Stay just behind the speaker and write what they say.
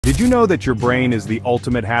Did you know that your brain is the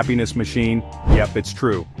ultimate happiness machine? Yep, it's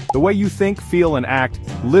true. The way you think, feel, and act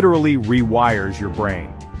literally rewires your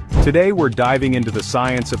brain. Today we're diving into the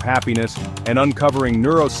science of happiness and uncovering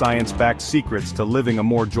neuroscience-backed secrets to living a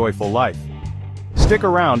more joyful life. Stick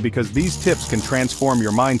around because these tips can transform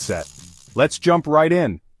your mindset. Let's jump right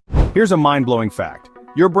in. Here's a mind-blowing fact.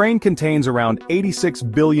 Your brain contains around 86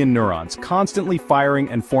 billion neurons, constantly firing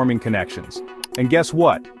and forming connections. And guess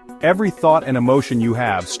what? Every thought and emotion you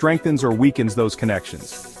have strengthens or weakens those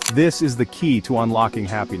connections. This is the key to unlocking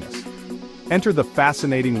happiness. Enter the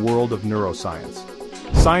fascinating world of neuroscience.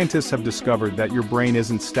 Scientists have discovered that your brain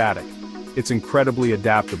isn't static. It's incredibly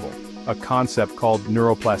adaptable, a concept called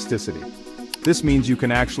neuroplasticity. This means you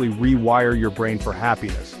can actually rewire your brain for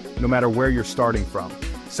happiness, no matter where you're starting from.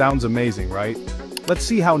 Sounds amazing, right? Let's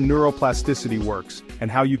see how neuroplasticity works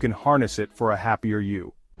and how you can harness it for a happier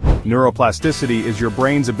you. Neuroplasticity is your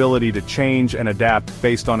brain's ability to change and adapt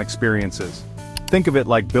based on experiences. Think of it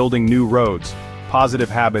like building new roads. Positive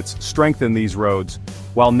habits strengthen these roads,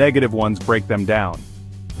 while negative ones break them down.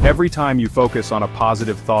 Every time you focus on a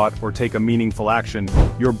positive thought or take a meaningful action,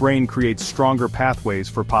 your brain creates stronger pathways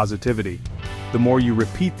for positivity. The more you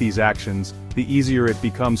repeat these actions, the easier it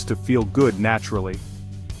becomes to feel good naturally.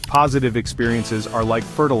 Positive experiences are like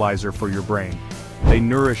fertilizer for your brain. They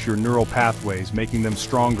nourish your neural pathways, making them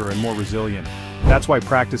stronger and more resilient. That's why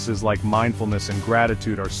practices like mindfulness and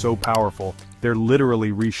gratitude are so powerful. They're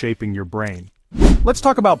literally reshaping your brain. Let's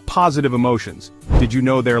talk about positive emotions. Did you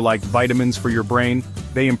know they're like vitamins for your brain?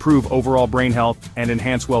 They improve overall brain health and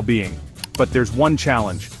enhance well-being. But there's one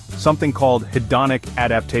challenge, something called hedonic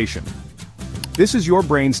adaptation. This is your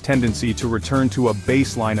brain's tendency to return to a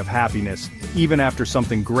baseline of happiness, even after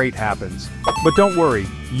something great happens. But don't worry,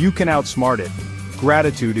 you can outsmart it.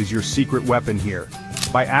 Gratitude is your secret weapon here.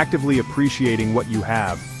 By actively appreciating what you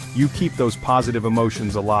have, you keep those positive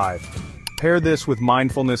emotions alive. Pair this with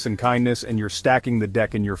mindfulness and kindness and you're stacking the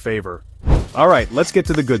deck in your favor. Alright, let's get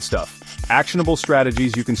to the good stuff. Actionable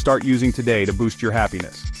strategies you can start using today to boost your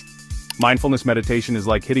happiness. Mindfulness meditation is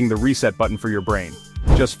like hitting the reset button for your brain.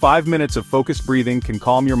 Just 5 minutes of focused breathing can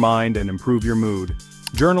calm your mind and improve your mood.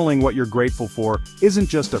 Journaling what you're grateful for isn't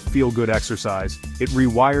just a feel-good exercise, it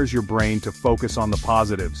rewires your brain to focus on the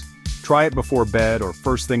positives. Try it before bed or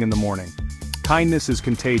first thing in the morning. Kindness is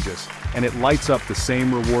contagious, and it lights up the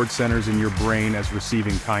same reward centers in your brain as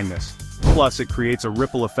receiving kindness. Plus, it creates a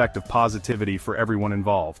ripple effect of positivity for everyone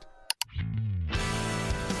involved.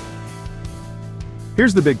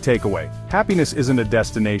 Here's the big takeaway. Happiness isn't a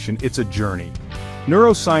destination, it's a journey.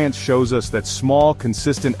 Neuroscience shows us that small,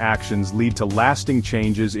 consistent actions lead to lasting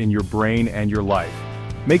changes in your brain and your life.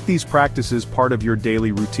 Make these practices part of your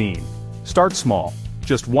daily routine. Start small.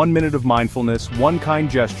 Just 1 minute of mindfulness, one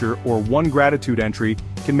kind gesture, or one gratitude entry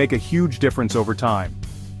can make a huge difference over time.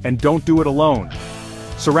 And don't do it alone.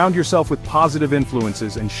 Surround yourself with positive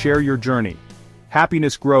influences and share your journey.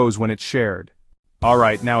 Happiness grows when it's shared.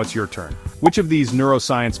 Alright, now it's your turn. Which of these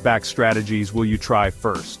neuroscience-backed strategies will you try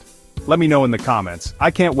first? Let me know in the comments. I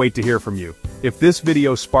can't wait to hear from you. If this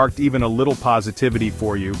video sparked even a little positivity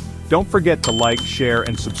for you, don't forget to like, share,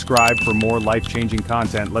 and subscribe for more life-changing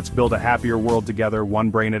content. Let's build a happier world together, one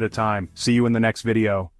brain at a time. See you in the next video.